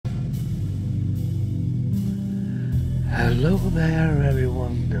Hello there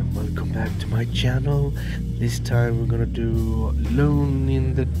everyone and welcome back to my channel. This time we're gonna do Alone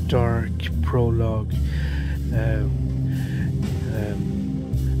in the Dark Prologue. I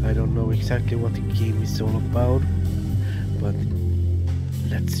don't know exactly what the game is all about, but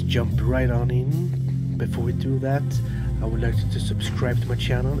let's jump right on in. Before we do that, I would like you to subscribe to my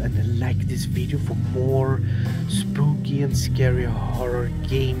channel and like this video for more spooky and scary horror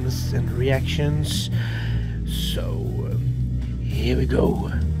games and reactions. So, here we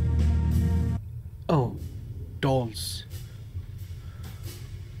go. Oh, dolls.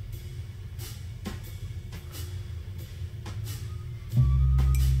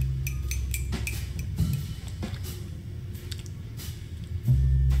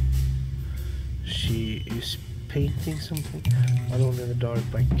 She is painting something. Alone in the Dark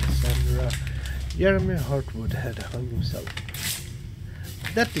by Cassandra. Jeremy Hartwood had hung himself.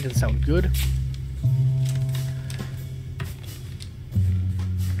 That didn't sound good.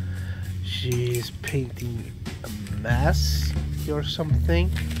 She's painting a mask or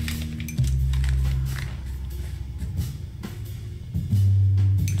something.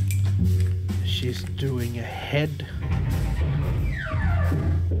 She's doing a head.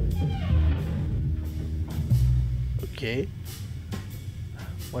 Okay.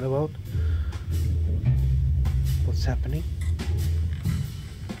 What about? What's happening?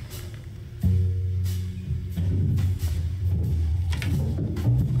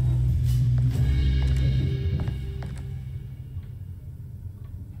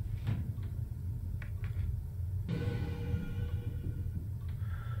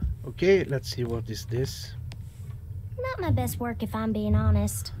 Okay, let's see what is this. Not my best work if I'm being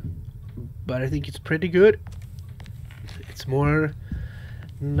honest. But I think it's pretty good. It's more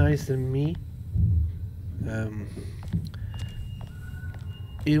nice than me.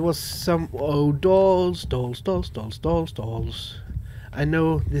 It was some dolls. I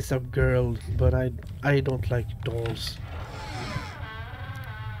know this is a girl, but I don't like dolls.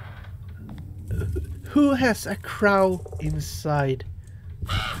 Who has a crow inside?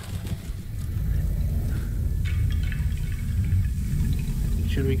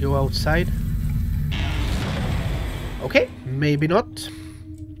 Should we go outside? Okay, maybe not.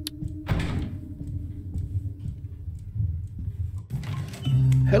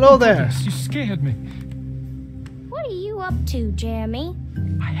 Hello there. Yes, you scared me. What are you up to, Jeremy?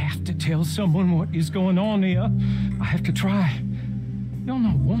 I have to tell someone what is going on here. I have to try. You're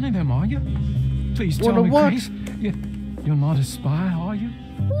not one of them, are you? Please tell me, what? Grace. You're not a spy, are you?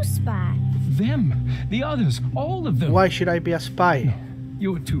 Who's spy? Them, the others, all of them. Why should I be a spy? No,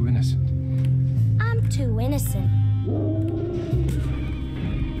 you're too innocent. I'm too innocent.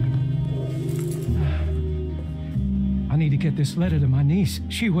 I need to get this letter to my niece.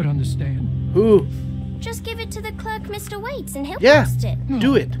 She would understand. Who? Just give it to the clerk, Mr. Waits, and he'll Yeah. post it.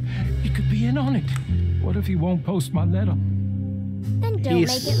 Do it. He could be in on it. What if he won't post my letter? Then don't He's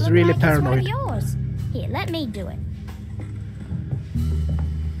make it look really like paranoid. it's one of yours. Here, let me do it.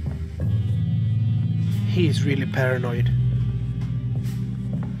 He's really paranoid.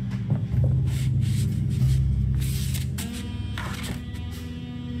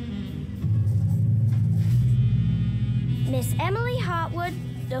 Miss Emily Hartwood,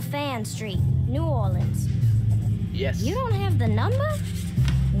 Dauphin Street, New Orleans. Yes. You don't have the number?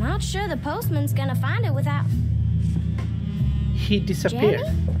 Not sure the postman's gonna find it without... He disappeared.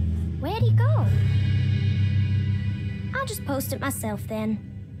 Jeremy? Where'd he go? I'll just post it myself then.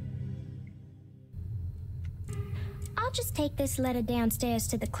 I'll just take this letter downstairs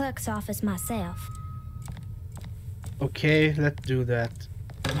to the clerk's office myself. Okay, let's do that.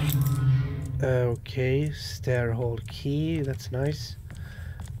 Okay, stair hall key, that's nice.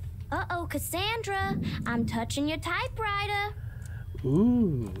 Uh-oh, Cassandra, I'm touching your typewriter.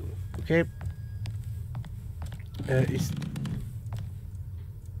 Ooh, okay. Is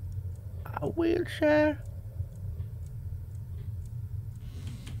a wheelchair?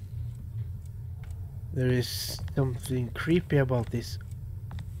 There is something creepy about this.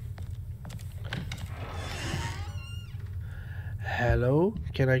 Hello,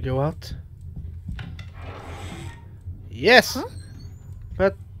 can I go out? Yes! Huh?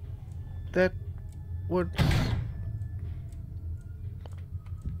 But that would...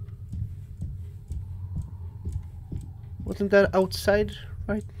 Wasn't that outside,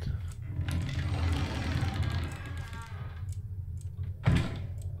 right?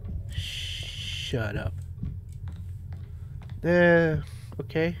 Shut up.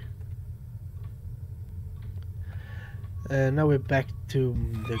 Okay. Now we're back to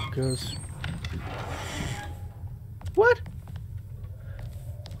the girls. What?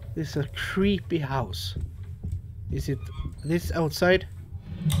 This is a creepy house. Is it this outside?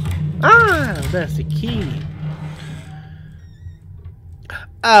 Ah, that's the key.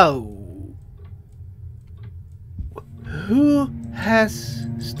 Oh. Who has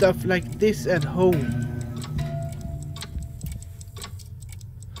stuff like this at home?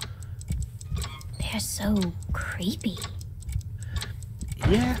 They're so creepy.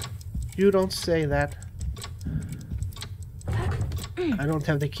 Yeah, you don't say that. I don't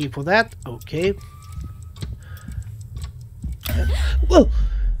have the key for that. Okay. Whoa!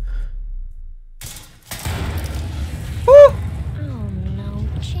 Oh no,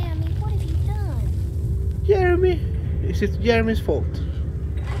 Jeremy, what have you done? Jeremy? Is it Jeremy's fault?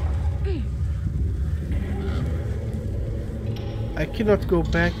 I cannot go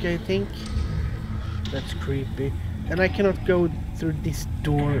back, I think. That's creepy. And I cannot go through this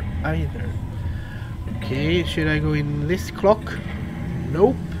door either. Okay, should I go in this clock?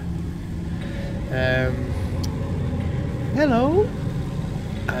 Nope. Hello?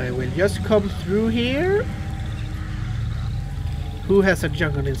 I will just come through here. Who has a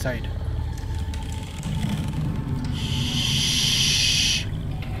jungle inside? Shh.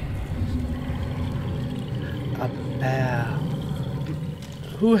 A bear.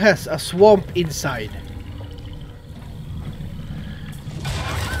 Who has a swamp inside?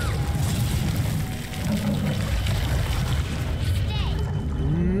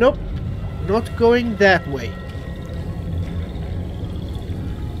 Nope, not going that way.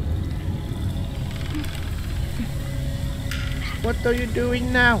 What are you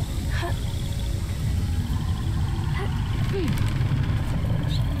doing now?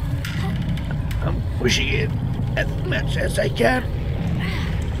 I'm pushing it as much as I can.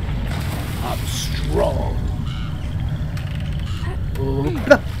 I'm strong.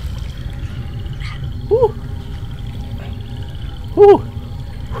 Oh, Woo! Woo!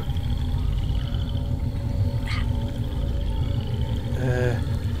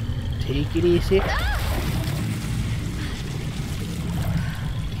 Take it easy.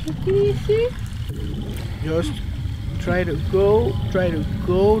 Take it easy. Just try to go,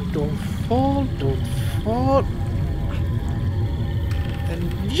 don't fall,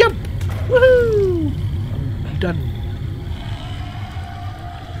 and jump! Woohoo! I'm done.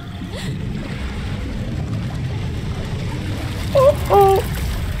 Oh!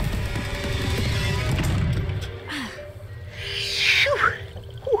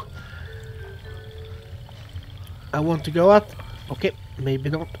 I want to go out. Okay, maybe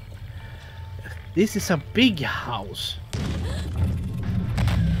not. This is a big house.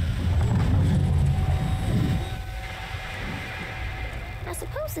 I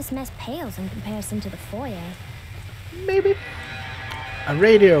suppose this mess pales in comparison to the foyer. Maybe. A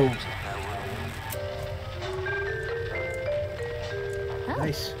radio. Oh,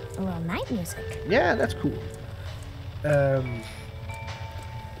 Nice. a little night music. Yeah, that's cool.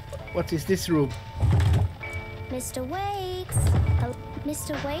 What is this room? Mr. Waits?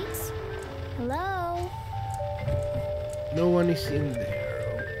 Mr. Waits? Hello? No one is in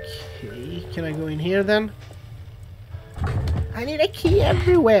there. Okay, can I go in here then? I need a key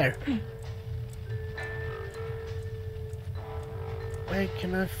everywhere. Where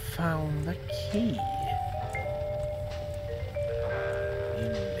can I find the key?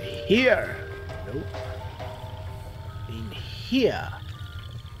 In here. Nope. In here.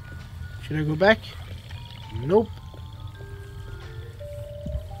 Should I go back? Nope.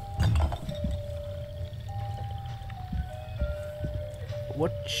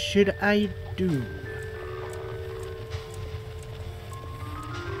 What should I do?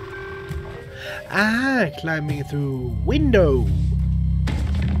 Ah, climbing through window.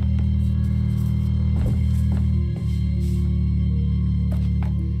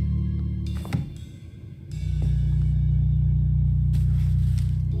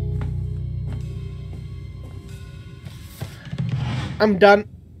 I'm done.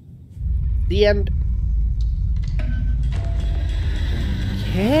 The end.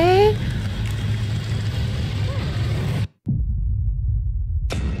 Okay.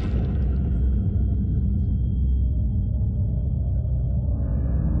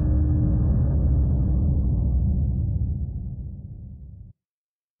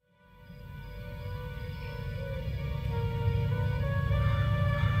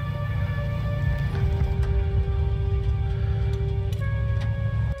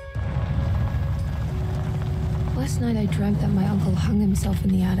 Last night I dreamt that my uncle hung himself in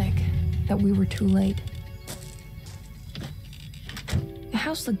the attic, that we were too late. The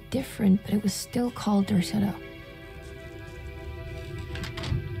house looked different, but it was still called Derceto.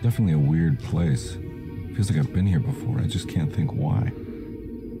 Definitely a weird place. Feels like I've been here before. I just can't think why.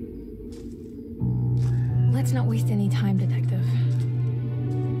 Let's Let's not waste any time, Detective.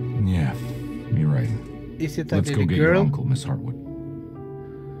 Yeah, you're right. Is it that Let's little go get your girl? uncle, Miss Hartwood.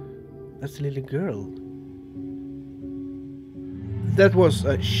 That's a little girl. That was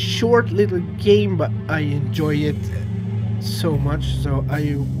a short little game, but I enjoy it so much. So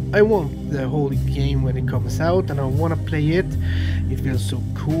I want the whole game when it comes out, and I want to play it. It feels so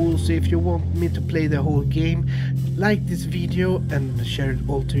cool. So if you want me to play the whole game, like this video and share it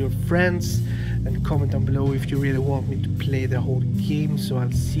all to your friends, and comment down below if you really want me to play the whole game. So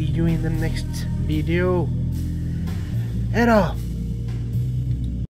I'll see you in the next video. Hejdå!